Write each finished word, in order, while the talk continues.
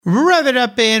Rev it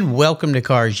up and welcome to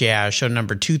Cars Yeah, show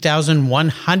number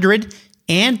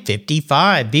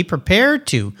 2155. Be prepared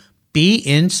to be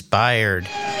inspired.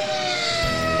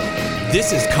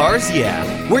 This is Cars Yeah,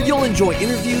 where you'll enjoy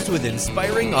interviews with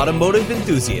inspiring automotive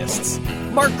enthusiasts.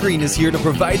 Mark Green is here to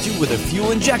provide you with a fuel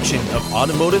injection of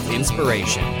automotive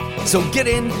inspiration. So get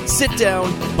in, sit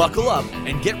down, buckle up,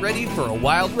 and get ready for a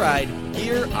wild ride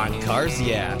here on Cars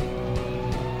Yeah.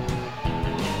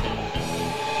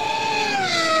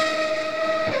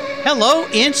 Hello,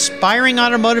 inspiring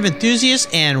automotive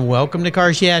enthusiasts, and welcome to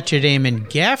Cars Yeah. Today I'm in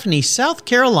Gaffney, South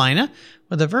Carolina,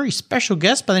 with a very special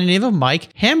guest by the name of Mike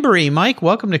Hembury. Mike,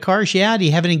 welcome to Cars Yeah. Do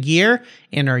you have any gear,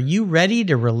 and are you ready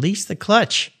to release the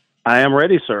clutch? I am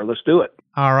ready, sir. Let's do it.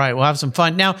 All right, we'll have some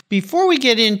fun. Now, before we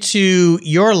get into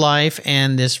your life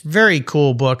and this very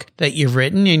cool book that you've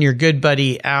written, and your good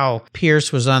buddy Al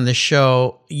Pierce was on the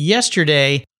show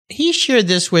yesterday, he shared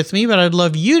this with me, but I'd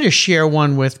love you to share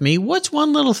one with me. What's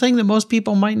one little thing that most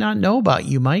people might not know about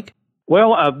you, Mike?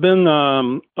 Well, I've been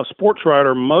a sports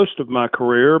writer most of my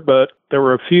career, but there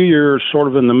were a few years sort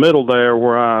of in the middle there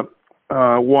where I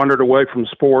wandered away from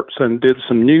sports and did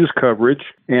some news coverage.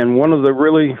 And one of the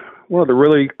really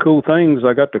cool things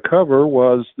I got to cover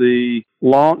was the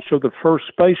launch of the first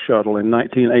space shuttle in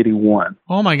 1981.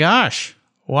 Oh my gosh!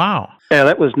 Wow. Yeah,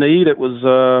 that was neat. It was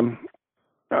a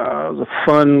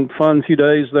fun few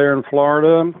days there in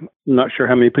Florida. I'm not sure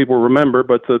how many people remember,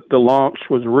 but the launch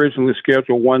was originally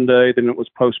scheduled one day, then it was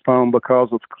postponed because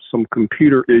of some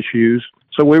computer issues.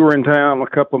 So we were in town a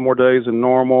couple more days than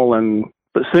normal,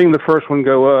 but seeing the first one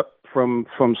go up from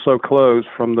so close,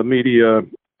 from the media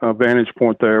vantage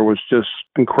point there, was just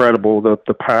incredible.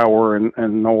 The power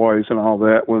and noise and all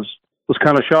that was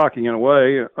kind of shocking in a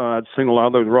way. I'd seen a lot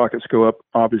of those rockets go up,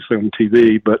 obviously, on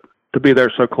TV, but to be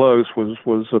there so close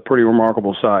was a pretty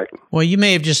remarkable sight. Well, you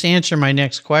may have just answered my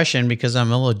next question, because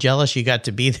I'm a little jealous you got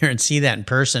to be there and see that in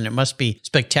person. It must be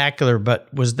spectacular. But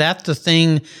was that the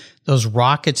thing, those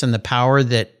rockets and the power,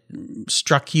 that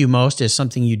struck you most as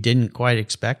something you didn't quite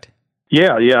expect?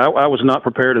 Yeah. I was not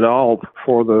prepared at all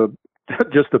for the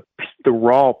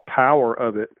raw power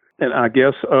of it. And I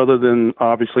guess other than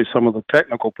obviously some of the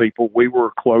technical people, we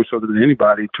were closer than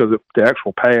anybody to the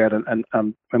actual pad, and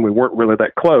we weren't really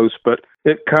that close. But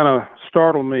it kind of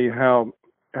startled me how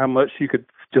much you could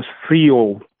just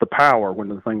feel the power when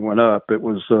the thing went up. It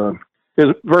was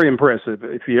very impressive.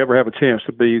 If you ever have a chance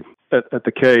to be at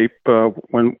the Cape,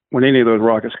 when any of those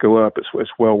rockets go up, it's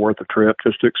well worth the trip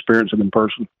just to experience it in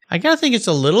person. I gotta think it's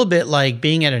a little bit like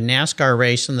being at a NASCAR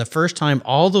race, and the first time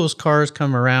all those cars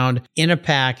come around in a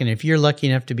pack, and if you're lucky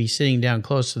enough to be sitting down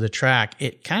close to the track,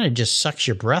 it kind of just sucks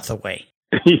your breath away.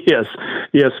 Yes,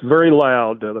 very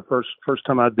loud. The first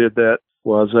time I did that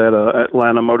was at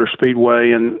Atlanta Motor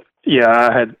Speedway, and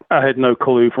yeah, I had no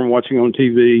clue from watching on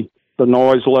TV. The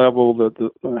noise level,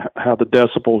 how the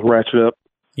decibels ratchet up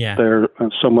there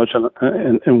so much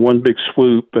in one big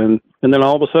swoop, and then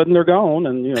all of a sudden they're gone,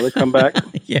 and they come back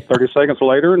 30 seconds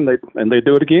later, and they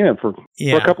do it again for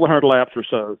a couple of hundred laps or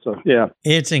so. So yeah,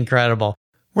 it's incredible.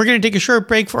 We're going to take a short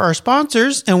break for our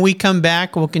sponsors, and we come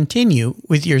back, we'll continue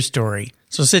with your story.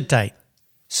 So sit tight.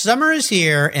 Summer is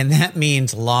here, and that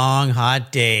means long,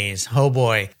 hot days. Oh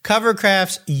boy.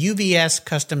 Covercraft's UVS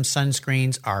custom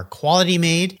sunscreens are quality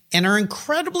made and are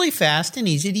incredibly fast and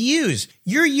easy to use.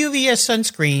 Your UVS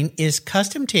sunscreen is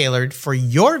custom tailored for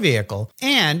your vehicle,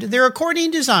 and their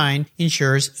accordion design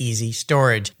ensures easy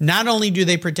storage. Not only do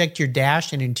they protect your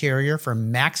dash and interior for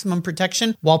maximum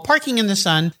protection while parking in the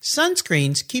sun,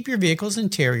 sunscreens keep your vehicle's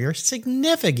interior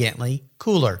significantly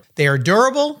cooler. They are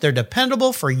durable, they're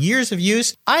dependable for years of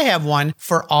use. I have one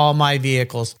for all my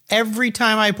vehicles. Every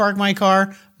time I park my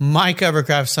car, my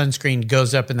Covercraft sunscreen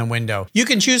goes up in the window. You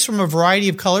can choose from a variety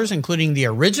of colors, including the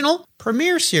original,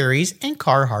 Premier Series, and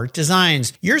Carhartt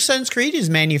designs. Your sunscreen is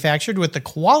manufactured with the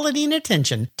quality and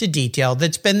attention to detail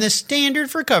that's been the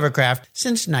standard for Covercraft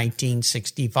since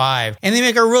 1965. And they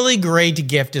make a really great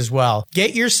gift as well.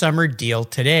 Get your summer deal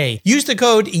today. Use the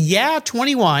code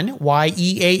YEAH21,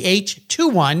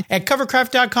 YEAH21, at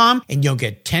covercraft.com, and you'll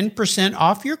get 10%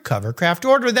 off your Covercraft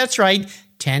order. That's right,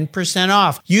 10%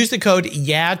 off. Use the code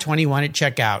YEAH21 at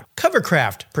checkout.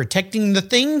 Covercraft, protecting the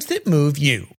things that move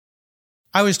you.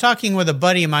 I was talking with a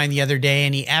buddy of mine the other day,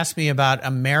 and he asked me about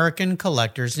American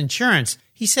Collectors Insurance.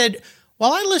 He said,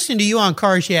 "While I listen to you on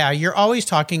Cars Yeah, you're always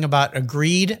talking about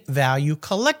agreed value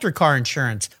collector car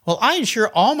insurance. Well, I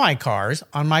insure all my cars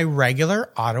on my regular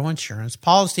auto insurance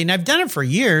policy, and I've done it for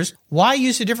years. Why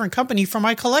use a different company for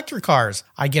my collector cars?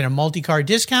 I get a multi-car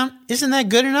discount. Isn't that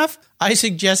good enough?" I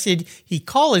suggested he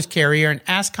call his carrier and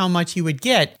ask how much he would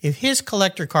get if his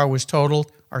collector car was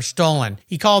totaled or stolen.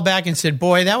 He called back and said,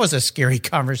 boy, that was a scary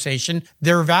conversation.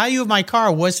 The value of my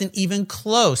car wasn't even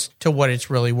close to what it's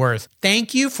really worth.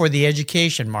 Thank you for the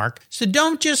education, Mark. So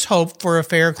don't just hope for a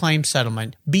fair claim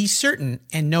settlement. Be certain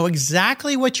and know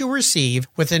exactly what you'll receive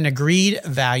with an agreed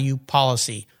value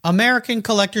policy. American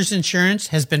Collectors Insurance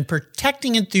has been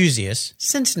protecting enthusiasts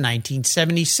since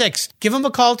 1976. Give them a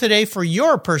call today for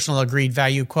your personal agreed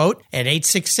value quote at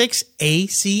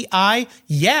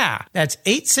 866-ACI-YEAH. That's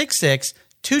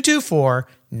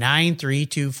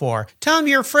 866-224-9324. Tell them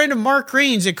you're a friend of Mark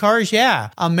Green's at Cars Yeah.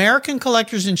 American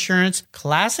Collectors Insurance,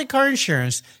 classic car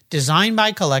insurance designed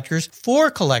by collectors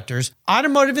for collectors,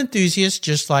 automotive enthusiasts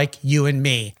just like you and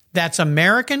me. That's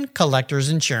American Collectors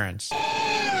Insurance.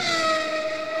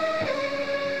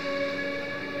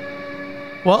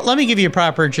 Well, let me give you a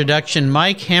proper introduction.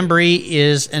 Mike Hembree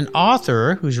is an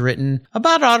author who's written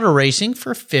about auto racing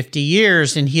for 50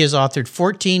 years, and he has authored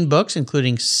 14 books,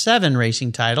 including 7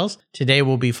 racing titles. Today,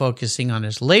 we'll be focusing on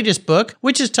his latest book,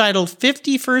 which is titled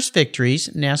 50 First Victories,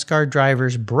 NASCAR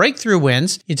Drivers' Breakthrough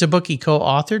Wins. It's a book he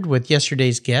co-authored with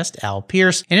yesterday's guest, Al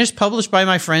Pierce, and is published by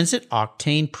my friends at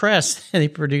Octane Press. They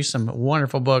produce some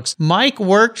wonderful books. Mike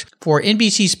worked for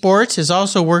NBC Sports, has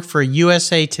also worked for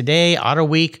USA Today, Auto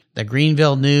Week, the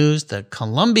Greenville News, the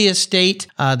Columbia State,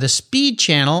 the Speed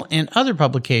Channel, and other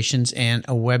publications and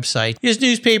a website. His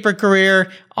newspaper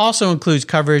career also includes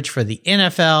coverage for the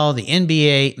NFL, the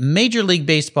NBA, Major League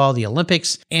Baseball, the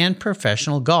Olympics, and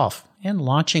professional golf, and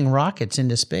launching rockets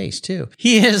into space, too.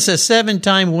 He is a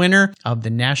 7-time winner of the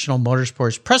National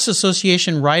Motorsports Press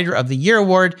Association Rider of the Year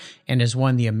Award and has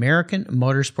won the American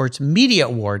Motorsports Media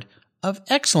Award of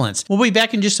Excellence. We'll be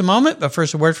back in just a moment, but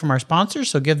first a word from our sponsors,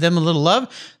 so give them a little love.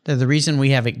 They're the reason we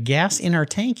have gas in our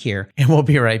tank here, and we'll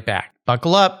be right back.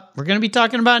 Buckle up. We're going to be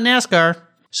talking about NASCAR.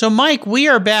 So, Mike, we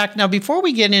are back. Now, before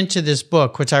we get into this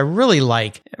book, which I really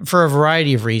like for a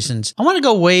variety of reasons, I want to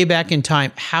go way back in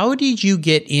time. How did you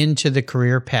get into the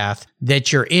career path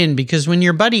that you're in? Because when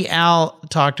your buddy Al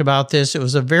talked about this, it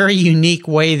was a very unique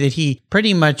way that he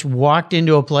pretty much walked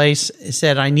into a place,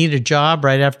 said, I need a job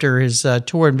right after his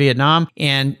tour in Vietnam.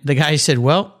 And the guy said,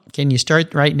 well, can you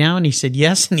start right now? And he said,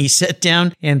 yes. And he sat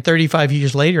down, and 35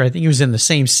 years later, I think he was in the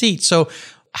same seat. So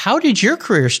how did your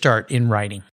career start in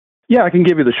writing? Yeah, I can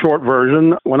give you the short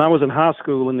version. When I was in high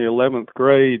school in the 11th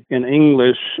grade in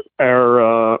English,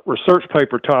 our research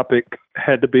paper topic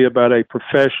had to be about a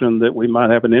profession that we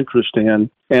might have an interest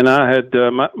in. And I had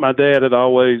my dad had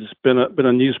always been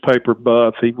a newspaper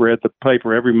buff. He read the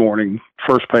paper every morning,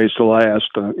 first page to last,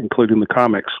 including the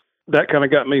comics. That kind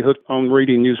of got me hooked on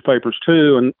reading newspapers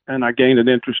too, and I gained an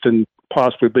interest in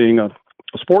possibly being a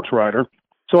sports writer.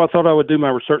 So I thought I would do my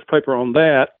research paper on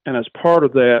that, and as part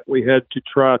of that, we had to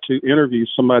try to interview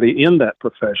somebody in that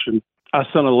profession. I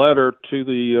sent a letter to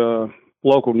the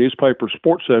local newspaper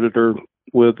sports editor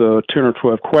with 10 or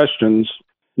 12 questions,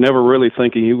 never really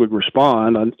thinking he would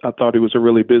respond. I thought he was a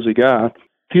really busy guy. A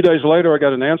few days later, I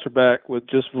got an answer back with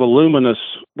just voluminous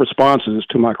responses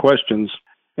to my questions.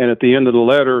 And at the end of the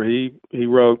letter, he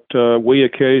wrote, we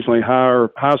occasionally hire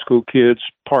high school kids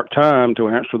part-time to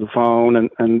answer the phone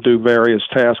and do various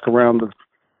tasks around the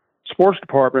sports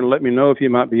department, and let me know if you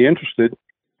might be interested.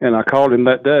 And I called him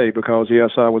that day because,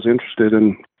 yes, I was interested,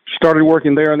 and started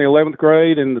working there in the 11th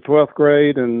grade and the 12th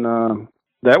grade, and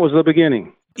that was the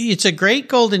beginning. It's a great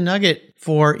golden nugget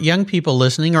for young people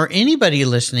listening or anybody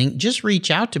listening. Just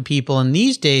reach out to people. And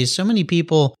these days, so many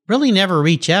people really never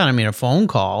reach out. I mean, a phone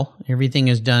call, everything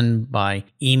is done by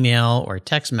email or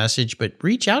text message, but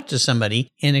reach out to somebody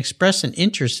and express an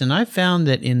interest. And I've found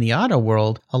that in the auto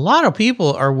world, a lot of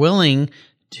people are willing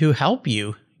to help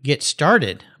you get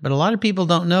started. But a lot of people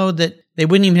don't know that they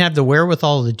wouldn't even have the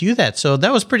wherewithal to do that. So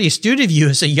that was pretty astute of you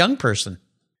as a young person.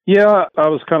 Yeah, I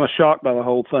was kind of shocked by the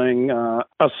whole thing.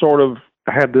 I sort of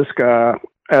had this guy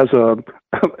as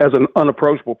an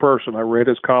unapproachable person. I read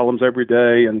his columns every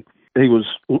day, and he was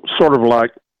sort of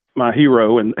like my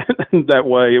hero in that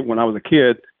way when I was a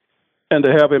kid. And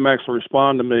to have him actually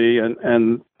respond to me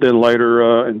and then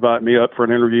later invite me up for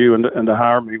an interview and to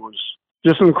hire me was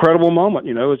just an incredible moment.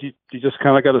 You know, you just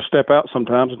kind of got to step out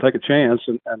sometimes and take a chance,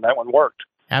 and that one worked.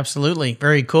 Absolutely.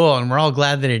 Very cool. And we're all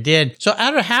glad that it did. So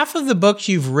out of half of the books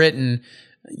you've written,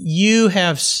 you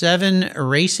have 7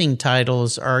 racing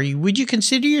titles. Would you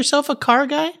consider yourself a car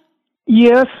guy?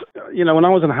 Yes. You know, when I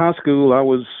was in high school, I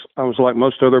was like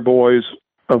most other boys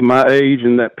of my age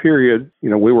in that period. You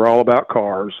know, we were all about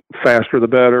cars. Faster the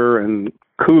better, and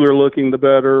cooler looking the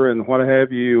better, and what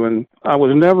have you. And I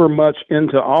was never much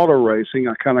into auto racing.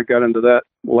 I kind of got into that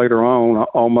later on,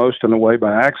 almost in a way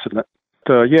by accident.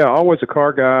 Yeah, always a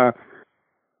car guy,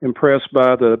 impressed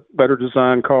by the better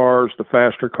designed cars, the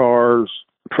faster cars,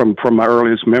 from my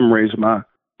earliest memories. My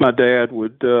dad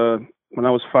would, when I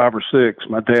was 5 or 6,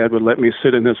 my dad would let me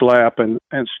sit in his lap and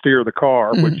steer the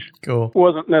car, which cool.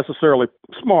 wasn't necessarily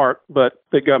smart, but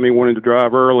it got me wanting to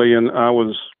drive early. And I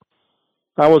was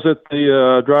at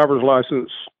the driver's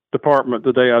license department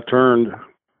the day I turned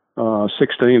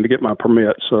 16 to get my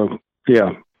permit. So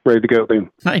yeah, ready to go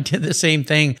then. I did the same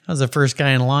thing. I was the first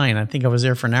guy in line. I think I was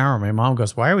there for an hour. My mom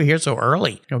goes, "Why are we here so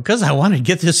early?" Because I want to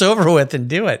get this over with and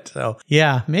do it. So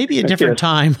yeah, maybe a different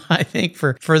time, I think,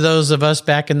 for those of us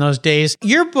back in those days.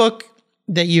 Your book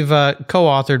that you've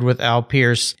co-authored with Al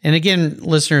Pearce, and again,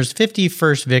 listeners, 50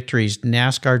 First Victories,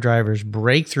 NASCAR Drivers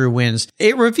Breakthrough Wins.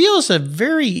 It reveals a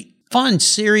very fun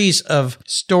series of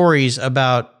stories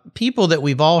about people that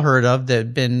we've all heard of that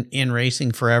have been in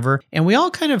racing forever. And we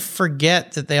all kind of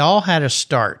forget that they all had a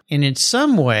start. And in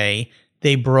some way,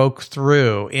 they broke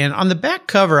through. And on the back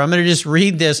cover, I'm going to just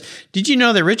read this. Did you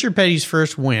know that Richard Petty's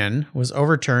first win was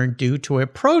overturned due to a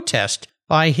protest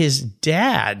by his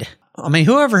dad? I mean,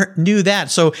 whoever knew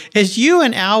that? So as you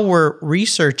and Al were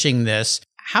researching this,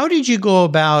 how did you go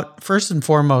about, first and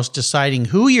foremost, deciding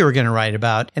who you were going to write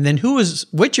about, and then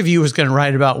which of you was going to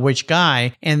write about which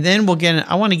guy? And then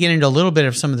I want to get into a little bit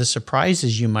of some of the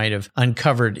surprises you might have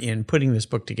uncovered in putting this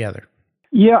book together.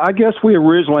 Yeah, I guess we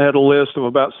originally had a list of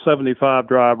about 75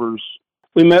 drivers.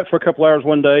 We met for a couple hours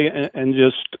one day and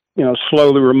just,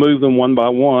 slowly removed them one by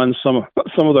one. Some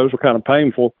of those were kind of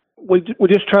painful. We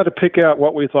just tried to pick out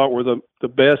what we thought were the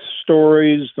best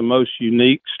stories, the most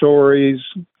unique stories.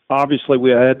 Obviously,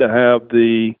 we had to have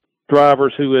the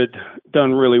drivers who had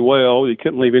done really well. You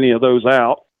couldn't leave any of those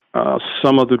out.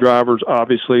 Some of the drivers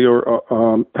obviously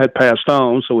had passed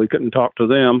on, so we couldn't talk to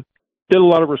them. Did a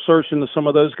lot of research into some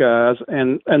of those guys,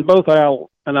 and both Al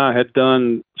and I had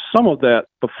done some of that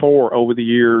before over the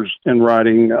years in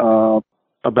writing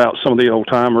about some of the old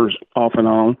timers off and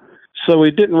on. So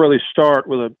we didn't really start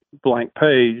with a blank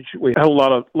page. We had a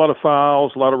lot of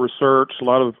files, a lot of research, a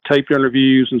lot of taped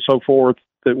interviews, and so forth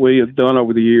that we had done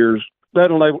over the years.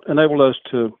 That enabled us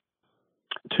to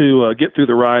get through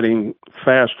the writing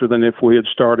faster than if we had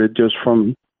started just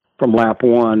from lap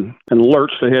one and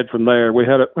lurched ahead from there. We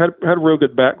had a real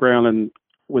good background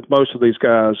with most of these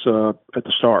guys at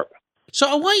the start. So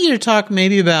I want you to talk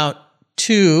maybe about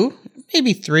 2,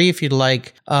 maybe 3 if you'd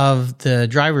like, of the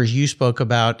drivers you spoke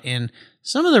about and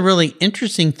some of the really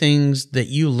interesting things that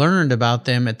you learned about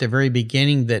them at the very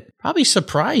beginning that probably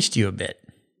surprised you a bit.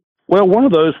 Well, one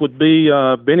of those would be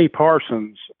Benny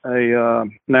Parsons, a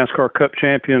NASCAR Cup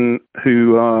champion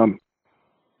who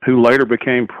later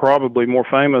became probably more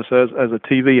famous as a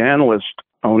TV analyst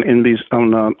on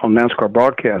NASCAR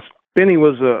broadcasts. Benny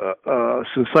was a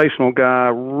sensational guy,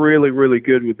 really, really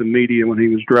good with the media when he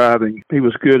was driving. He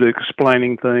was good at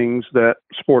explaining things that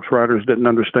sports writers didn't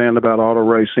understand about auto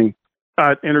racing.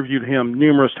 I interviewed him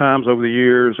numerous times over the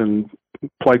years and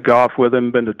played golf with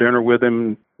him, been to dinner with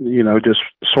him, just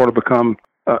sort of become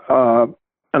an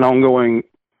ongoing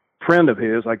friend of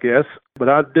his, I guess. But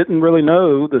I didn't really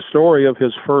know the story of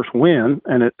his first win,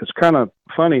 and it's kind of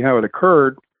funny how it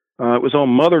occurred. It was on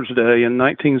Mother's Day in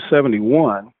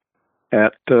 1971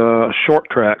 at Short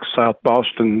Track, South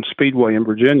Boston Speedway in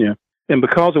Virginia. And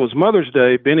because it was Mother's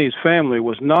Day, Benny's family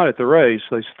was not at the race.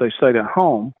 They stayed at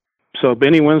home. So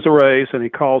Benny wins the race, and he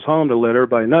calls home to let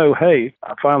everybody know, hey,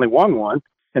 I finally won one.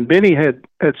 And Benny had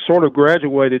sort of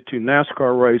graduated to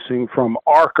NASCAR racing from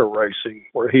ARCA racing,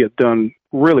 where he had done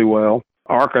really well.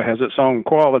 ARCA has its own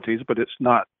qualities, but it's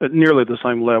not at nearly the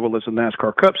same level as the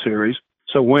NASCAR Cup Series.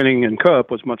 So winning in Cup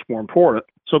was much more important.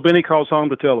 So Benny calls home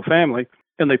to tell the family,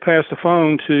 and they pass the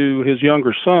phone to his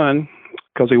younger son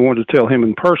because he wanted to tell him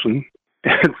in person.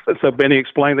 And so Benny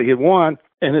explained that he had won,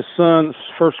 and his son's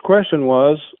first question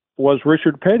was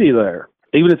Richard Petty there?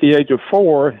 Even at the age of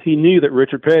 4, he knew that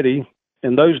Richard Petty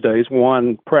in those days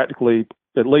won practically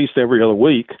at least every other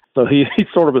week. So he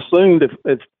sort of assumed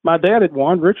if my dad had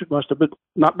won, Richard must have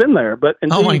not been there. But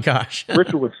indeed, oh my gosh,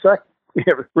 Richard was second.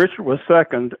 Yeah, Richard was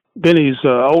second. Benny's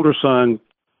older son,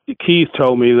 Keith,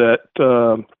 told me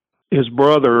that his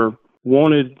brother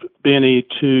wanted Benny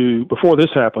to, before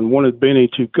this happened, wanted Benny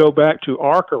to go back to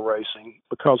ARCA racing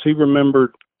because he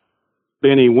remembered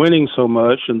Benny winning so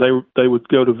much, and they would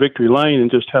go to Victory Lane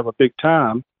and just have a big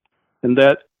time. And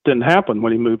that didn't happen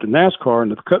when he moved to NASCAR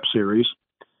into the Cup Series.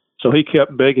 So he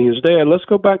kept begging his dad, let's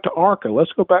go back to ARCA.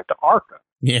 Let's go back to ARCA.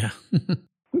 Yeah.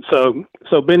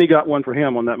 So Benny got one for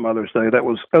him on that Mother's Day. That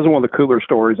was one of the cooler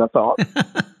stories, I thought.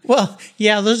 Well,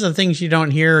 yeah, those are the things you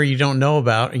don't hear or you don't know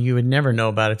about, or you would never know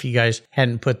about if you guys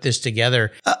hadn't put this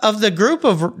together. Of the group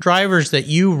of drivers that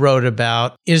you wrote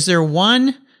about, is there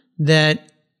one that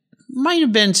might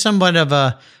have been somewhat of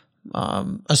a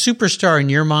a superstar in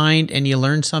your mind and you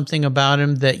learned something about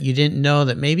him that you didn't know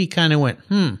that maybe kind of went,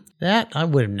 that I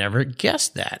would have never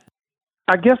guessed that?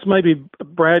 I guess maybe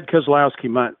Brad Keselowski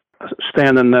might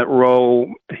stand in that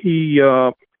role. He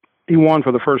won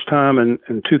for the first time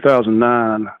in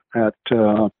 2009 at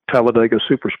Talladega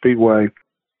Superspeedway.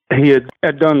 He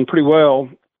had done pretty well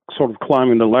sort of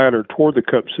climbing the ladder toward the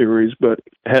Cup Series, but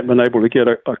hadn't been able to get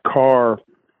a car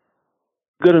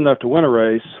good enough to win a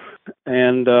race.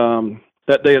 And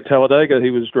that day at Talladega,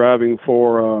 he was driving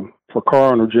for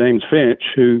car owner James Finch,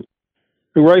 who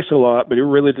raced a lot, but he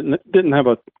really didn't have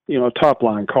a top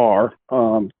line car.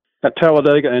 At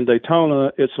Talladega and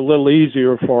Daytona, it's a little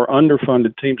easier for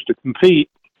underfunded teams to compete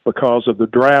because of the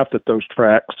draft at those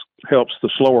tracks helps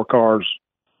the slower cars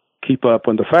keep up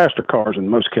with the faster cars in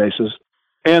most cases.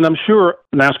 And I'm sure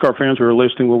NASCAR fans who are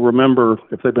listening will remember,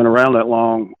 if they've been around that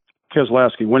long,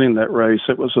 Keselowski winning that race.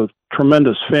 It was a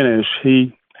tremendous finish.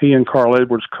 He and Carl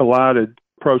Edwards collided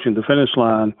approaching the finish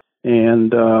line,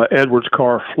 and Edwards'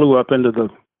 car flew up into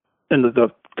the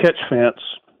catch fence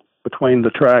between the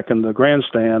track and the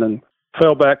grandstand and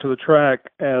fell back to the track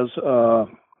as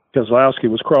Keselowski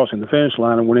was crossing the finish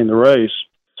line and winning the race.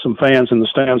 Some fans in the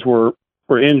stands were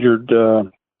injured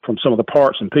from some of the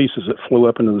parts and pieces that flew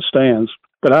up into the stands.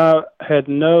 But I had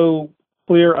no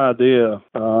clear idea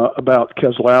about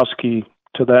Keselowski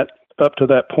up to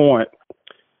that point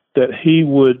that he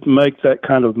would make that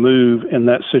kind of move in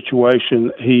that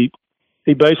situation. He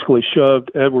basically shoved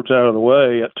Edwards out of the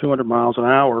way at 200 miles an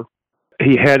hour.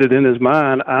 He had it in his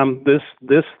mind, I'm this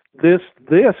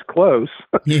close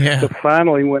to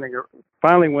finally winning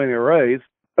a race.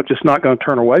 I'm just not going to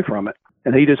turn away from it.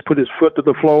 And he just put his foot to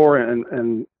the floor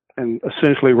and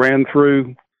essentially ran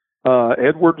through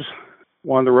Edwards,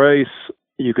 won the race.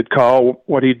 You could call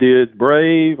what he did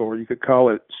brave, or you could call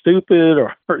it stupid,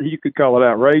 or you could call it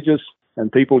outrageous.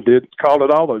 And people did call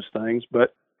it all those things,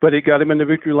 but it got him in the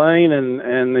victory lane,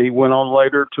 and he went on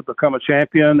later to become a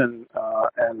champion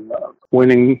and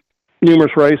winning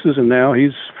numerous races. And now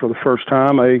he's, for the first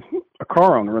time, a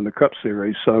car owner in the Cup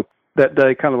Series. So that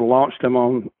day kind of launched him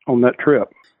on that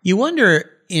trip. You wonder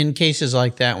in cases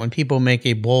like that, when people make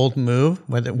a bold move,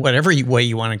 whatever way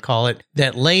you want to call it,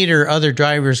 that later other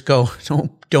drivers go,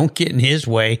 don't get in his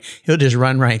way. He'll just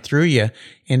run right through you.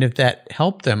 And if that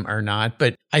helped them or not.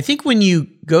 But I think when you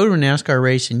go to a NASCAR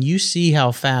race and you see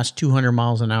how fast 200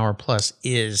 miles an hour plus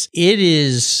is, it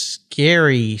is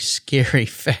scary, scary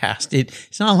fast.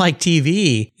 It's not like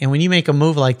TV. And when you make a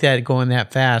move like that going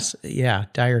that fast,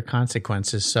 dire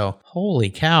consequences. So holy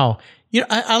cow.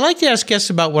 I like to ask guests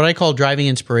about what I call driving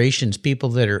inspirations, people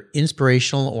that are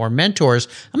inspirational or mentors.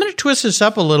 I'm going to twist this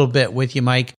up a little bit with you,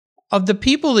 Mike. Of the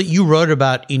people that you wrote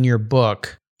about in your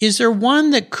book, is there one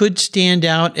that could stand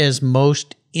out as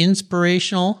most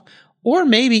inspirational or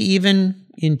maybe even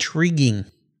intriguing?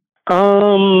 Just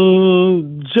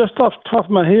off the top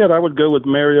of my head, I would go with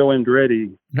Mario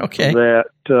Andretti. Okay. That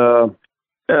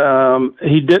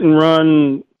he didn't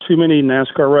run too many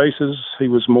NASCAR races. He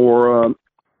was more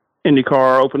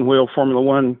IndyCar, open wheel, Formula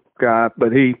One guy,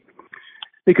 but he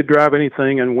could drive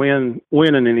anything and win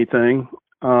in anything.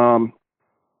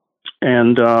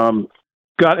 And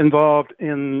got involved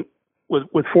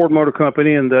with Ford Motor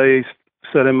Company, and they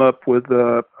set him up with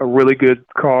a really good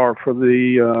car for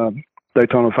the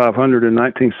Daytona 500 in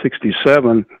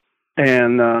 1967,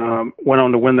 and went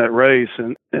on to win that race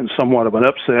in somewhat of an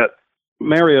upset.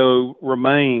 Mario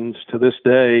remains to this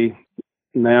day,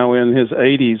 now in his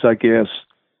 80s, I guess,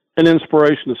 an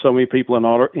inspiration to so many people in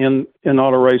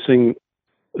auto racing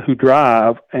who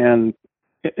drive, and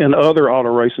in other auto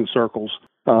racing circles,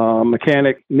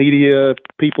 mechanic, media,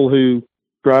 people who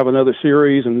drive another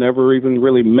series and never even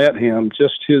really met him.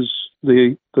 Just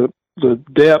the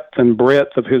depth and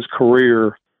breadth of his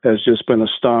career has just been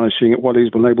astonishing at what he's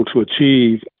been able to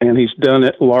achieve, and he's done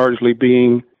it largely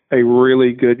being a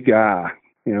really good guy.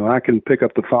 I can pick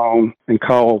up the phone and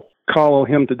call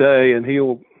him today, and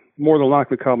he'll more than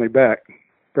likely call me back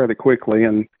fairly quickly.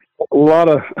 And a lot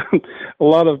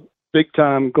of big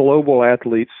time global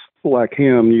athletes like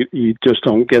him, you just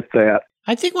don't get that.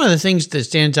 I think one of the things that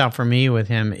stands out for me with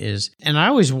him is, and I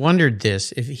always wondered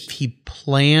this, if he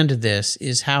planned this,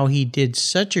 is how he did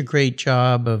such a great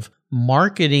job of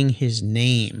marketing his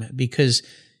name, because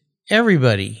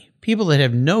people that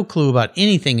have no clue about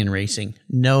anything in racing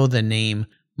know the name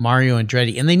Mario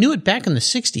Andretti, and they knew it back in the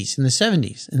 60s, in the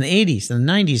 70s, in the 80s, in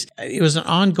the 90s. It was an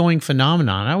ongoing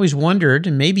phenomenon. I always wondered,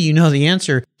 and maybe you know the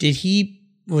answer,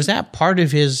 was that part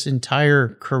of his entire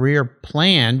career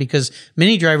plan? Because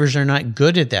many drivers are not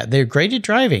good at that. They're great at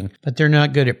driving, but they're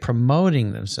not good at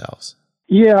promoting themselves.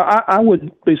 Yeah, I would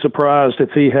be surprised if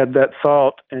he had that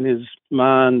thought in his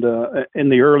mind in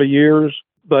the early years,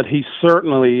 but he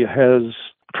certainly has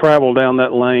traveled down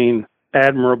that lane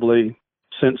admirably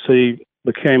since he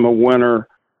became a winner.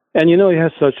 And, he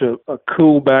has such a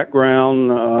cool background,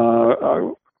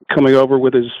 coming over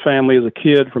with his family as a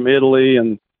kid from Italy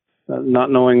and not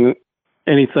knowing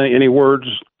any words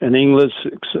in English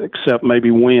except maybe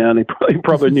win. He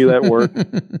probably knew that word.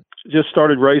 Just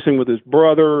started racing with his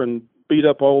brother and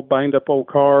banged up old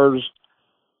cars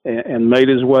and made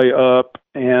his way up.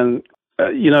 And,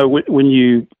 when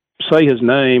you say his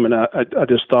name, and I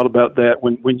just thought about that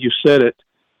when you said it,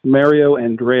 Mario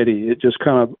Andretti, it just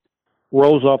kind of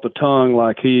rolls off the tongue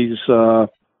like he's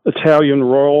Italian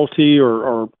royalty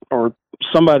or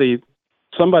somebody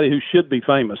who should be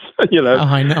famous. Oh,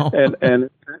 I know. and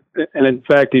in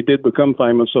fact, he did become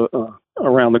famous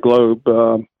around the globe.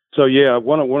 So yeah,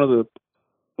 one of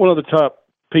the top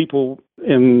people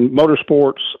in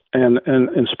motorsports and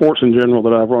sports in general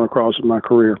that I've run across in my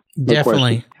career. No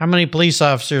Definitely. question. How many police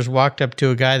officers walked up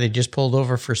to a guy that just pulled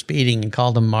over for speeding and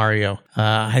called him Mario?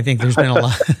 I think there's been a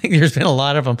lot. There's been a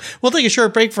lot of them. We'll take a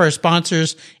short break for our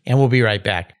sponsors, and we'll be right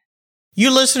back.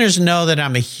 You listeners know that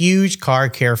I'm a huge car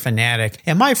care fanatic,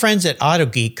 and my friends at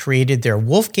AutoGeek created their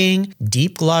Wolfgang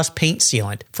Deep Gloss Paint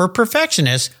Sealant for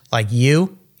perfectionists like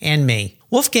you and me.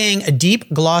 Wolfgang, a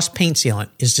deep gloss paint sealant,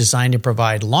 is designed to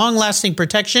provide long-lasting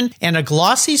protection and a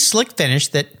glossy, slick finish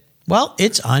that, well,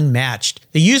 it's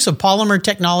unmatched. The use of polymer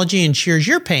technology ensures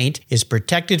your paint is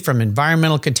protected from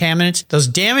environmental contaminants, those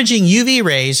damaging UV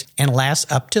rays, and lasts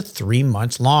up to 3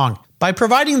 months long. By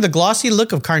providing the glossy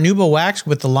look of Carnauba wax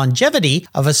with the longevity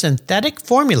of a synthetic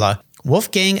formula,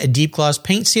 Wolfgang, a deep gloss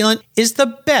paint sealant, is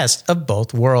the best of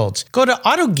both worlds. Go to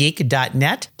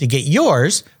autogeek.net to get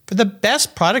yours for the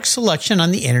best product selection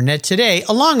on the internet today,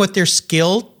 along with their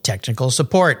skilled technical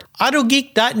support.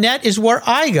 Autogeek.net is where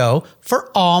I go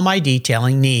for all my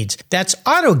detailing needs. That's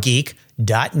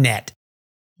autogeek.net.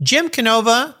 Jim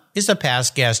Canova is a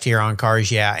past guest here on Cars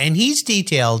Yeah, and he's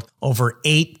detailed over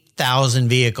 8,000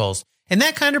 vehicles. And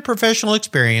that kind of professional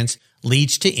experience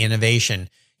leads to innovation.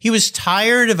 He was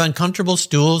tired of uncomfortable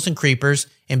stools and creepers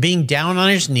and being down on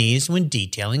his knees when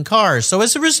detailing cars. So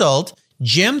as a result,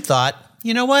 Jim thought,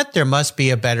 you know what? There must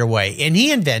be a better way. And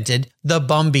he invented the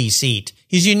Bumby seat.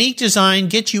 His unique design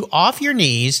gets you off your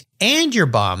knees and your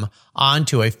bum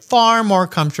onto a far more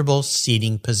comfortable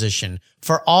seating position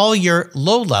for all your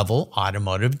low-level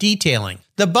automotive detailing.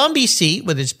 The Bumby seat,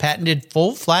 with its patented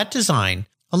full flat design,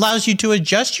 allows you to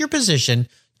adjust your position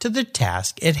to the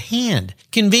task at hand.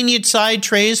 Convenient side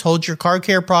trays hold your car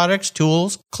care products,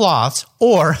 tools, cloths,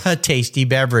 or a tasty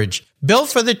beverage. Built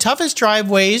for the toughest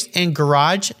driveways and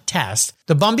garage tasks,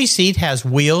 the Bumby seat has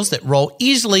wheels that roll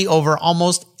easily over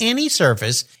almost any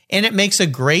surface, and it makes a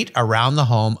great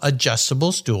around-the-home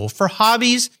adjustable stool for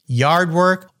hobbies, yard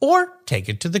work, or take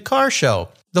it to the car show.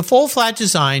 The full flat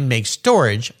design makes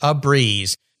storage a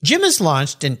breeze. Jim has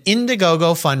launched an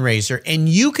Indiegogo fundraiser, and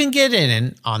you can get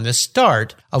in on the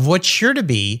start of what's sure to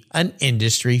be an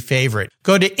industry favorite.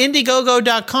 Go to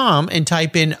Indiegogo.com and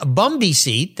type in Bumby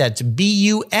seat, that's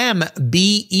BUMBEE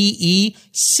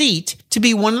seat, to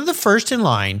be one of the first in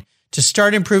line to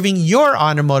start improving your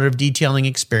automotive detailing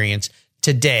experience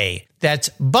today. That's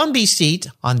Bumby seat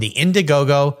on the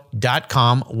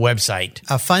Indiegogo.com website.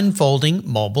 A fun folding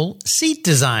mobile seat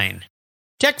design.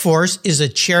 TechForce is a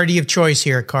charity of choice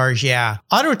here at Cars Yeah.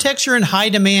 Auto techs are in high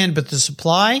demand, but the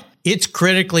supply, it's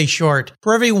critically short.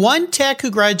 For every one tech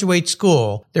who graduates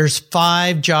school, there's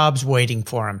 5 jobs waiting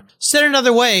for him. Said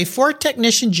another way, 4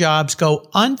 technician jobs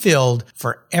go unfilled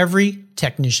for every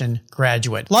technician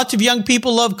graduate. Lots of young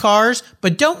people love cars,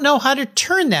 but don't know how to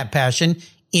turn that passion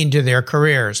into their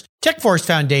careers. TechForce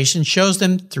Foundation shows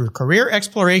them through career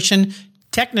exploration,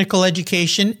 technical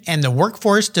education, and the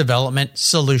workforce development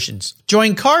solutions.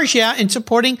 Join Cars Yeah in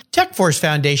supporting TechForce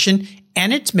Foundation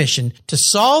and its mission to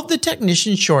solve the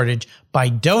technician shortage by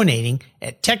donating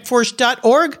at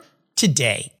techforce.org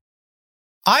today.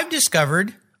 I've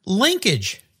discovered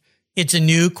Linkage. It's a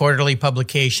new quarterly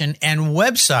publication and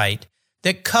website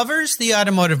that covers the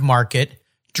automotive market,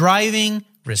 driving,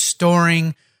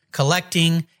 restoring,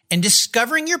 collecting, and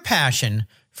discovering your passion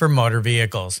for motor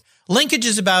vehicles. Linkage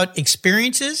is about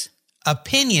experiences,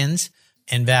 opinions,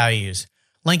 and values.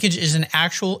 Linkage is an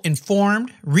actual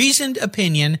informed, reasoned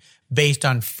opinion based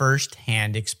on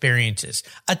first-hand experiences.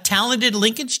 A talented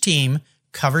Linkage team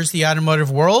covers the automotive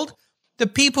world, the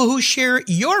people who share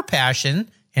your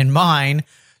passion and mine,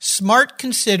 smart,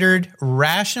 considered,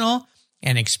 rational,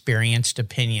 and experienced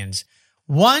opinions,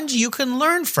 ones you can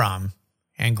learn from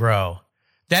and grow.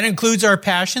 That includes our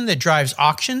passion that drives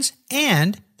auctions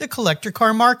and the collector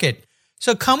car market.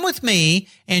 So come with me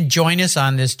and join us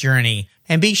on this journey.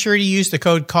 And be sure to use the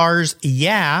code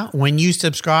CARSYEAH when you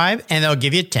subscribe, and they'll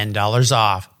give you $10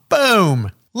 off.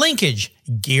 Boom! Linkage,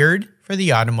 geared for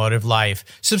the automotive life.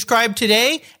 Subscribe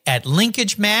today at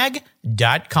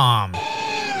linkagemag.com.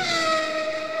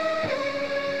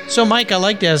 So, Mike, I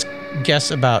like to ask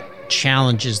guests about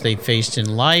challenges they faced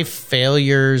in life,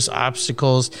 failures,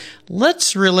 obstacles.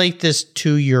 Let's relate this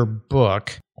to your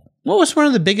book. What was one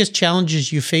of the biggest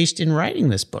challenges you faced in writing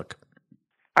this book?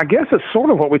 I guess it's sort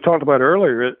of what we talked about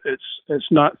earlier.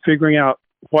 It's not figuring out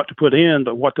what to put in,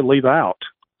 but what to leave out.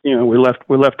 You know, we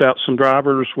left out some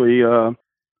drivers. We were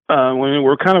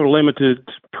kind of limited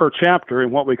per chapter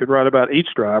in what we could write about each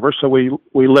driver, so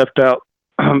we left out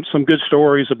some good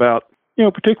stories about, you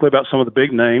know, particularly about some of the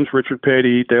big names: Richard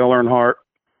Petty, Dale Earnhardt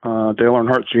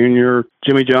Jr.,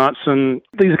 Jimmy Johnson.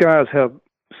 These guys have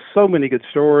so many good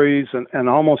stories, and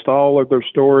almost all of their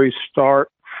stories start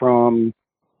from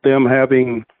them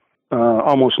having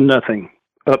almost nothing.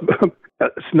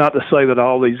 It's not to say that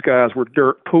all these guys were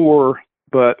dirt poor,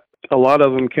 but a lot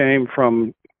of them came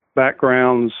from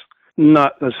backgrounds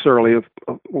not necessarily of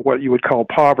what you would call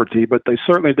poverty, but they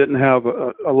certainly didn't have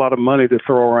a lot of money to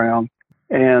throw around.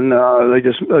 And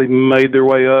they made their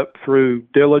way up through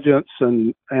diligence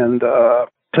and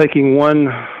taking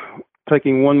one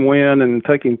win and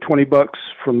taking $20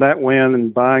 from that win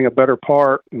and buying a better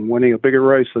part and winning a bigger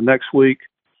race the next week.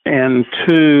 And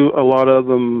two, a lot of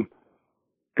them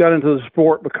got into the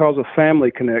sport because of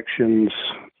family connections.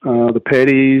 The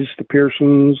Pettys, the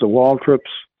Pearsons, the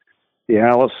Waltrips, the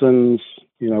Allisons,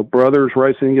 you know, brothers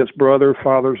racing against brothers,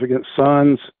 fathers against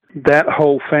sons. That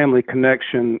whole family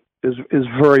connection is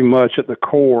very much at the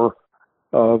core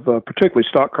of particularly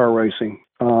stock car racing.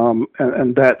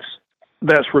 And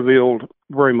that's revealed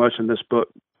very much in this book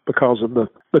because of the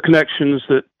connections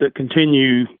that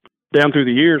continue down through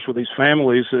the years with these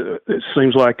families. It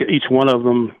seems like each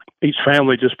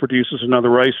family just produces another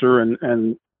racer,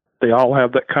 and they all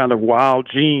have that kind of wild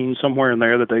gene somewhere in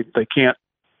there that they can't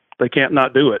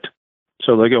not do it.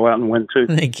 So they go out and win too.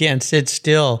 They can't sit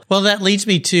still. Well, that leads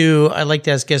me to, I like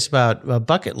to ask guests about a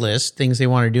bucket list, things they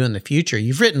want to do in the future.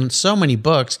 You've written so many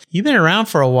books. You've been around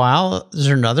for a while. Is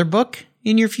there another book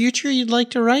in your future you'd like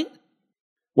to write?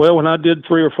 Well, when I did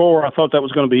 3 or 4, I thought that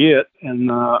was going to be it, and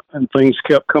things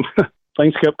kept coming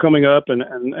up,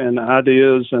 and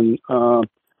ideas and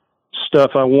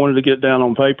stuff I wanted to get down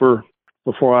on paper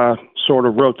before I sort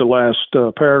of wrote the last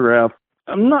paragraph.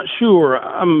 I'm not sure.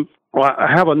 I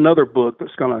have another book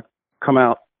that's going to come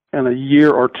out in a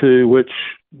year or two, which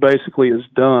basically is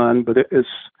done, but it's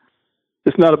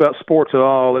not about sports at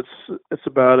all. It's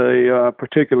about a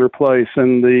particular place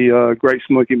in the Great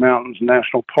Smoky Mountains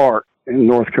National Park in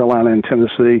North Carolina and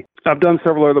Tennessee. I've done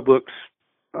several other books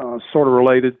sort of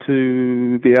related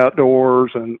to the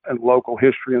outdoors and local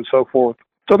history and so forth.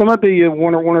 So there might be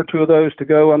one or two of those to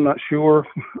go. I'm not sure.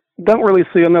 Don't really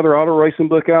see another auto racing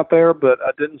book out there, but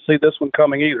I didn't see this one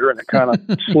coming either, and it kind of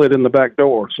slid in the back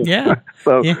door. So, yeah.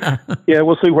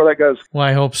 We'll see where that goes. Well,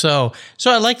 I hope so.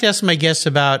 So I'd like to ask my guests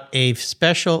about a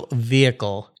special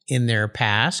vehicle in their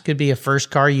past. Could be a first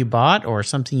car you bought or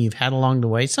something you've had along the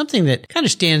way, something that kind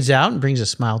of stands out and brings a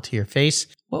smile to your face.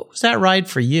 What was that ride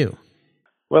for you?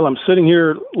 Well, I'm sitting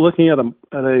here looking at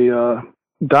a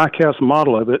die-cast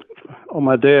model of it on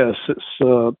my desk. It's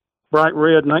a bright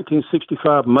red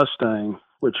 1965 Mustang,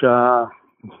 which I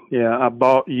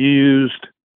bought used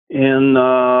in,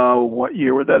 what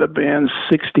year would that have been?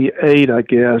 68, I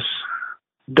guess.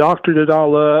 Doctored it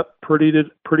all up, prettied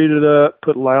it up,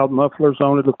 put loud mufflers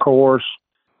on it, of course.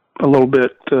 A little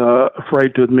bit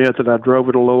afraid to admit that I drove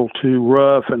it a little too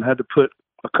rough and had to put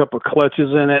a couple of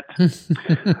clutches in it.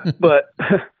 But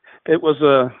it was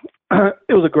a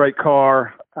great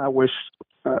car. I wish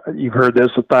you've heard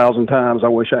this 1,000 times. I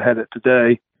wish I had it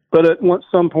today. But at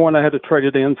some point, I had to trade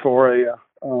it in for a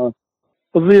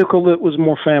vehicle that was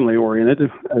more family oriented,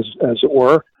 as it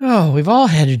were. Oh, we've all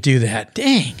had to do that.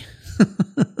 Dang.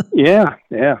 Yeah.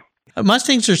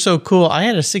 Mustangs are so cool. I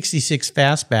had a 66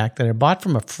 Fastback that I bought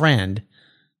from a friend,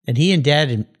 and he and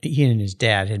his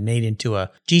dad had made into a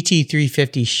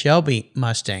GT350 Shelby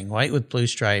Mustang, white with blue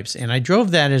stripes. And I drove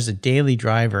that as a daily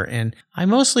driver. And I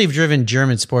mostly have driven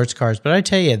German sports cars, but I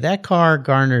tell you, that car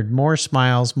garnered more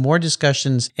smiles, more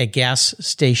discussions at gas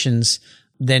stations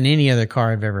than any other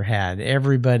car I've ever had.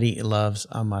 Everybody loves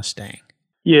a Mustang.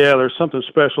 Yeah, there's something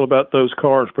special about those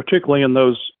cars, particularly in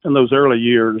those early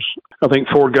years. I think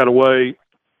Ford got away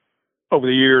over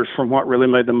the years from what really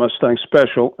made the Mustang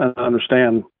special, and I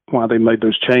understand why they made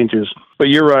those changes. But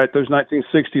you're right. Those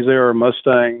 1960s era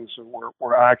Mustangs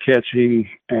were eye-catching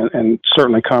and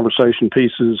certainly conversation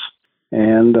pieces.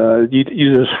 And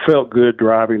you just felt good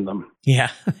driving them. Yeah,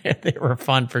 they were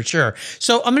fun for sure.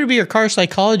 So I'm going to be your car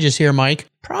psychologist here, Mike.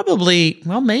 Probably,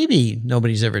 well, maybe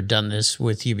nobody's ever done this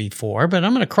with you before, but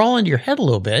I'm going to crawl into your head a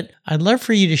little bit. I'd love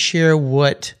for you to share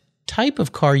what type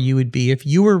of car you would be if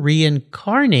you were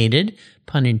reincarnated,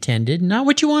 pun intended. Not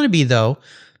what you want to be, though.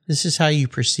 This is how you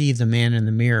perceive the man in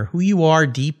the mirror, who you are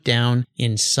deep down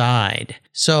inside.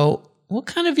 So what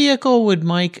kind of vehicle would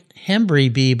Mike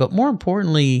Hembree be, but more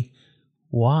importantly,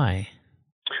 why?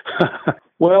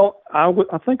 Well, I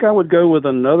think I would go with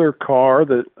another car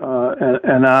that,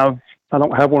 and I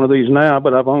don't have one of these now,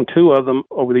 but I've owned two of them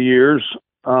over the years,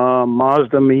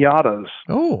 Mazda Miatas.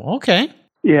 Oh, okay.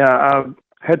 Yeah, I've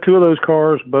had two of those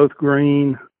cars, both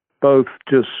green, both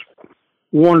just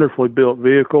wonderfully built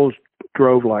vehicles,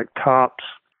 drove like tops.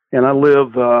 And I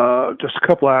live just a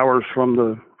couple hours from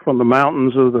the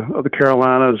mountains of the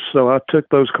Carolinas, so I took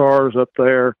those cars up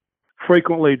there,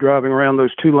 frequently driving around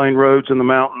those 2-lane roads in the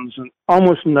mountains, and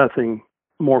almost nothing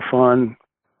more fun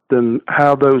than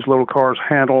how those little cars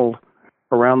handled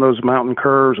around those mountain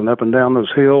curves and up and down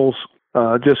those hills.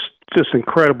 Just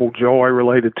incredible joy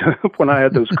related to when I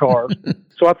had those cars.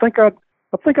 So I think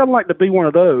I'd like to be one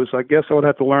of those. I guess I would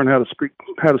have to learn how to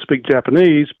speak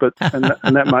Japanese, and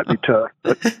that might be tough.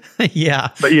 But, yeah.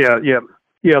 But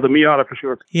yeah, the Miata for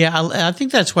sure. Yeah, I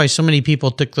think that's why so many people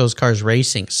took those cars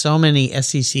racing. So many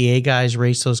SCCA guys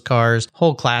race those cars,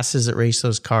 whole classes that race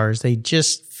those cars. They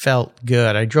just felt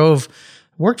good.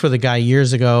 Worked with a guy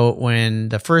years ago when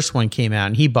the first one came out,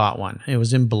 and he bought one. It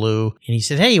was in blue, and he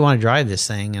said, "Hey, you want to drive this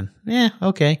thing?" And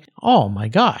okay. Oh my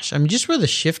gosh. I mean, just where the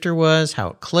shifter was, how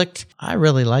it clicked. I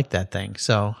really liked that thing.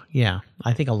 So yeah,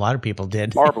 I think a lot of people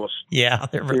did. Marvelous. Yeah.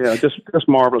 Just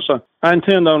marvelous. I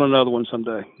intend on another one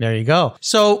someday. There you go.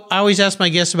 So I always ask my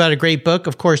guests about a great book.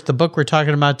 Of course, the book we're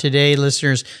talking about today,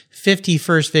 listeners, 50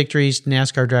 First Victories,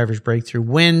 NASCAR Drivers Breakthrough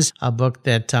Wins, a book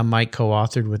that Mike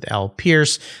co-authored with Al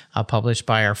Pierce, published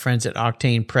by our friends at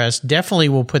Octane Press. Definitely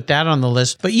we'll put that on the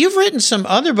list. But you've written some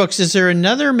other books. Is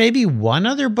there maybe one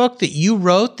other book that you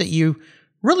wrote that you're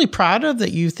really proud of,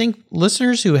 that you think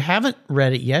listeners who haven't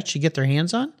read it yet should get their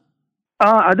hands on?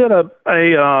 I did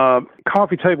a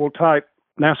coffee table type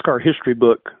NASCAR history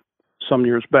book some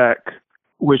years back,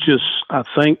 which is, I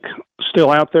think, still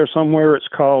out there somewhere. It's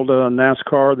called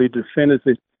NASCAR,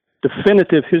 the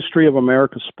Definitive History of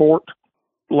America's Sport.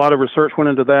 A lot of research went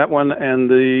into that one,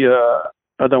 and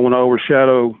I don't want to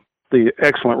overshadow the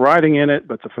excellent writing in it,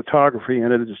 but the photography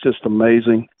in it is just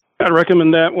amazing. I'd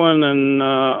recommend that one, and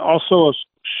also a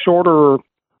shorter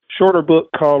book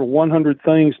called 100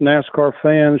 Things NASCAR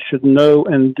Fans Should Know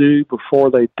and Do Before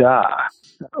They Die.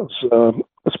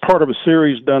 It's part of a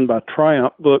series done by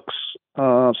Triumph Books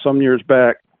some years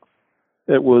back.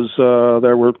 It was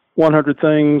there were 100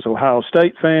 things Ohio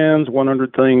State fans,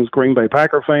 100 things Green Bay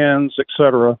Packer fans,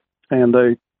 etc., and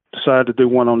they decided to do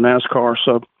one on NASCAR,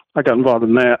 so I got involved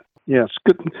in that. Yes,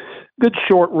 good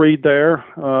short read there.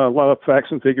 A lot of facts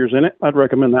and figures in it. I'd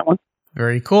recommend that one.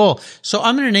 Very cool. So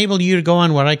I'm going to enable you to go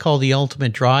on what I call the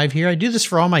ultimate drive here. I do this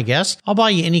for all my guests. I'll buy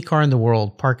you any car in the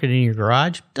world, park it in your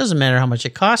garage. Doesn't matter how much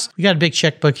it costs. We got a big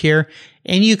checkbook here,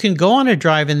 and you can go on a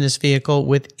drive in this vehicle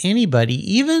with anybody,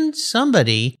 even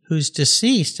somebody who's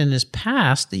deceased and is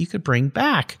past that you could bring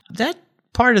back. That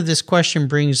part of this question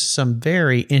brings some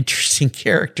very interesting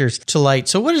characters to light.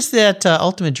 So what does that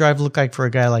ultimate drive look like for a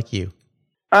guy like you?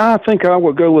 I think I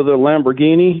would go with a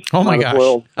Lamborghini. Oh my gosh!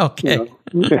 Well, okay,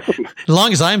 as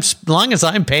long as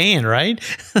I'm paying, right?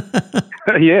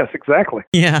 Yes, exactly.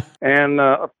 Yeah, and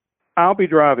I'll be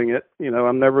driving it.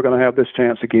 I'm never going to have this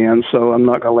chance again, so I'm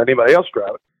not going to let anybody else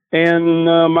drive it. And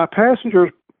my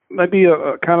passengers may be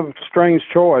a kind of strange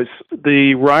choice.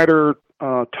 The writer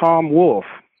Tom Wolfe,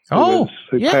 who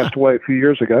passed away a few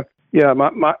years ago. Yeah,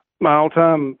 my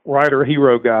all-time writer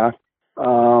hero guy.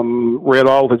 Read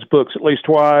all of his books at least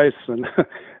twice, and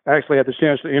actually had the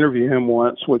chance to interview him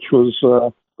once, which was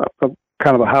a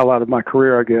kind of a highlight of my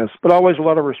career, I guess. But always a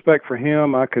lot of respect for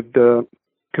him. I could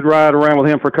ride around with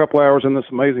him for a couple hours in this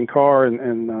amazing car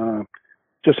and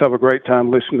just have a great time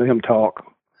listening to him talk.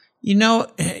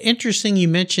 Interesting you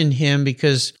mentioned him,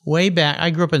 because way back,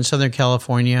 I grew up in Southern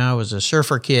California. I was a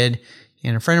surfer kid.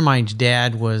 And a friend of mine's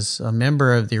dad was a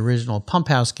member of the original Pump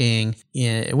House gang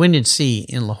in Wind and Sea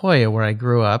in La Jolla, where I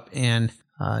grew up. And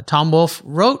Tom Wolfe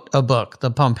wrote a book,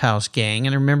 The Pump House Gang.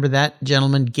 And I remember that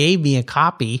gentleman gave me a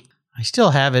copy I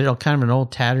still have it. It's kind of an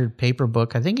old tattered paper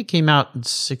book. I think it came out in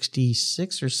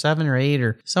 66 or 7 or 8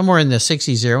 or somewhere in the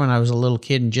 60s there when I was a little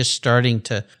kid and just starting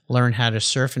to learn how to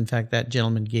surf. In fact, that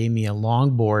gentleman gave me a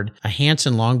longboard, a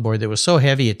Hansen longboard that was so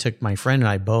heavy it took my friend and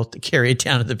I both to carry it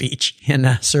down to the beach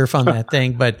and surf on that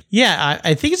thing. But yeah,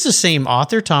 I think it's the same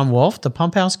author, Tom Wolfe, The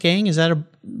Pump House Gang. Is that a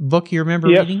book you remember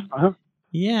reading? Uh-huh.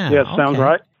 Yeah. Yeah, it sounds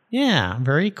right. Yeah,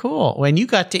 very cool. When you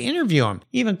got to interview him,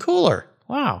 even cooler.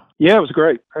 Wow. Yeah, it was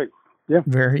great. Great. Yeah.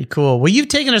 Very cool. Well, you've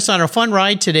taken us on a fun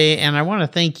ride today, and I want to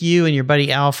thank you and your buddy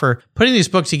Al for putting this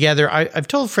book together. I've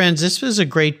told friends this was a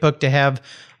great book to have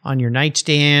on your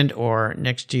nightstand or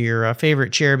next to your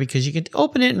favorite chair because you can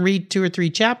open it and read 2 or 3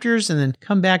 chapters and then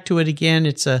come back to it again.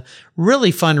 It's a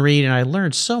really fun read, and I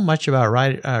learned so much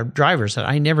about drivers that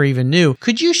I never even knew.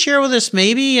 Could you share with us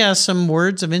maybe some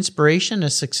words of inspiration, a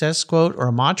success quote, or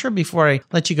a mantra before I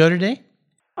let you go today?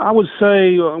 I would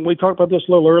say, we talked about this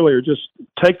a little earlier, just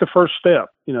take the first step.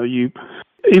 You know,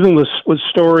 even with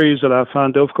stories that I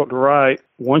find difficult to write,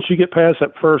 once you get past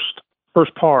that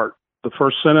first part, the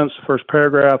first sentence, the first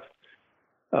paragraph,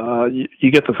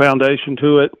 you get the foundation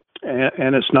to it,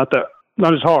 and it's not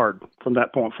as hard from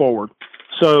that point forward.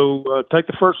 So take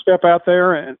the first step out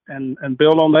there and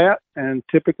build on that, and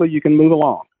typically you can move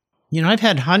along. You know, I've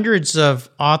had hundreds of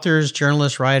authors,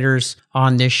 journalists, writers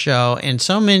on this show, and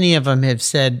so many of them have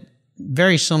said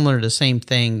very similar to the same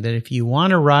thing, that if you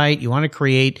want to write, you want to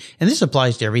create, and this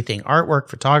applies to everything, artwork,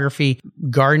 photography,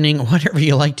 gardening, whatever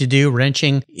you like to do,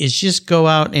 wrenching, is just go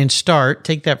out and start,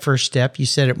 take that first step. You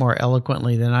said it more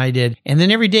eloquently than I did. And then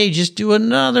every day, just do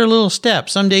another little step.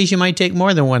 Some days you might take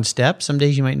more than one step. Some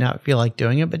days you might not feel like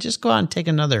doing it, but just go out and take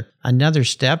another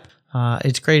step.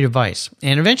 It's great advice.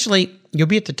 And eventually, you'll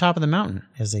be at the top of the mountain,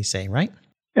 as they say, right?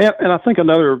 And I think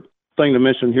another thing to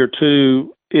mention here,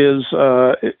 too, is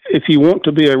if you want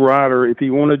to be a writer, if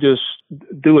you want to just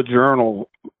do a journal,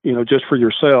 you know, just for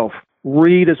yourself,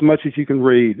 read as much as you can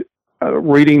read.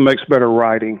 Reading makes better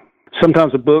writing.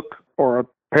 Sometimes a book or a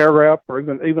paragraph or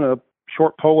even a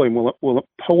short poem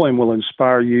will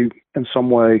inspire you in some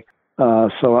way.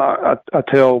 So I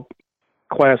tell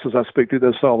classes I speak to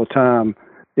this all the time.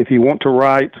 If you want to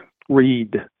write,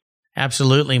 read.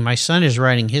 Absolutely. My son is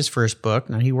writing his first book.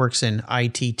 Now, he works in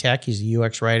IT tech. He's a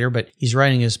UX writer, but he's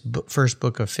writing his first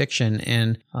book of fiction.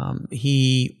 And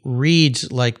he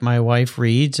reads like my wife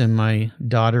reads and my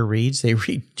daughter reads. They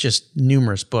read just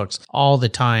numerous books all the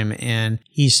time. And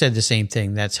he said the same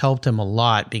thing. That's helped him a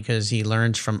lot because he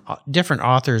learns from different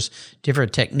authors,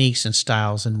 different techniques and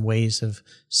styles and ways of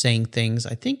saying things.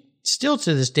 I think still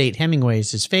to this date, Hemingway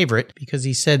is his favorite because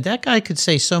he said that guy could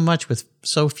say so much with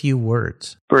so few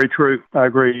words. Very true. I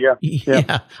agree.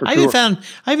 Yeah. I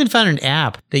even found an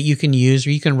app that you can use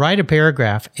where you can write a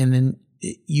paragraph and then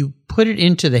you put it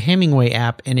into the Hemingway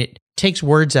app and it takes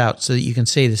words out so that you can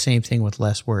say the same thing with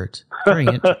less words. Very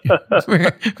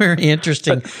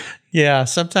interesting. Yeah.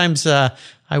 Sometimes,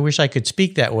 I wish I could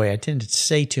speak that way. I tend to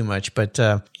say too much, but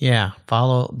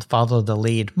follow the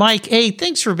lead. Mike, hey,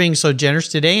 thanks for being so generous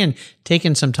today and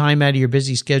taking some time out of your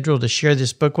busy schedule to share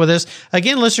this book with us.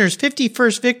 Again, listeners, 50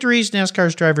 First Victories,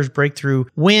 NASCAR's Drivers Breakthrough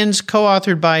Wins,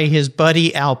 co-authored by his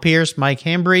buddy Al Pierce, Mike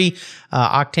Hembry,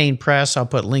 Octane Press. I'll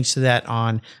put links to that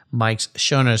on Mike's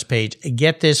show notes page.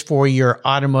 Get this for your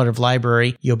automotive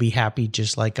library. You'll be happy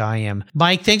just like I am.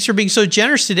 Mike, thanks for being so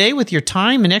generous today with your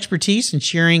time and expertise and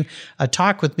sharing a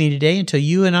talk with me today. Until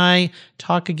you and I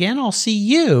talk again, I'll see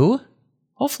you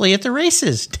hopefully at the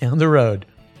races down the road.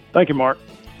 Thank you, Mark.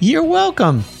 You're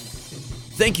welcome.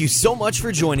 Thank you so much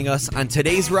for joining us on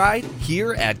today's ride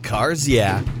here at Cars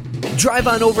Yeah. Drive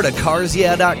on over to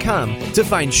carsyeah.com to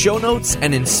find show notes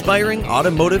and inspiring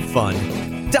automotive fun.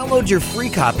 Download your free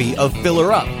copy of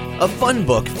Filler Up, a fun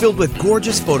book filled with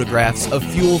gorgeous photographs of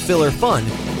fuel filler fun,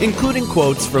 including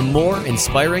quotes from more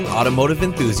inspiring automotive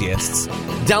enthusiasts.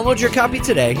 Download your copy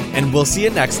today, and we'll see you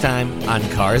next time on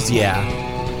Cars Yeah.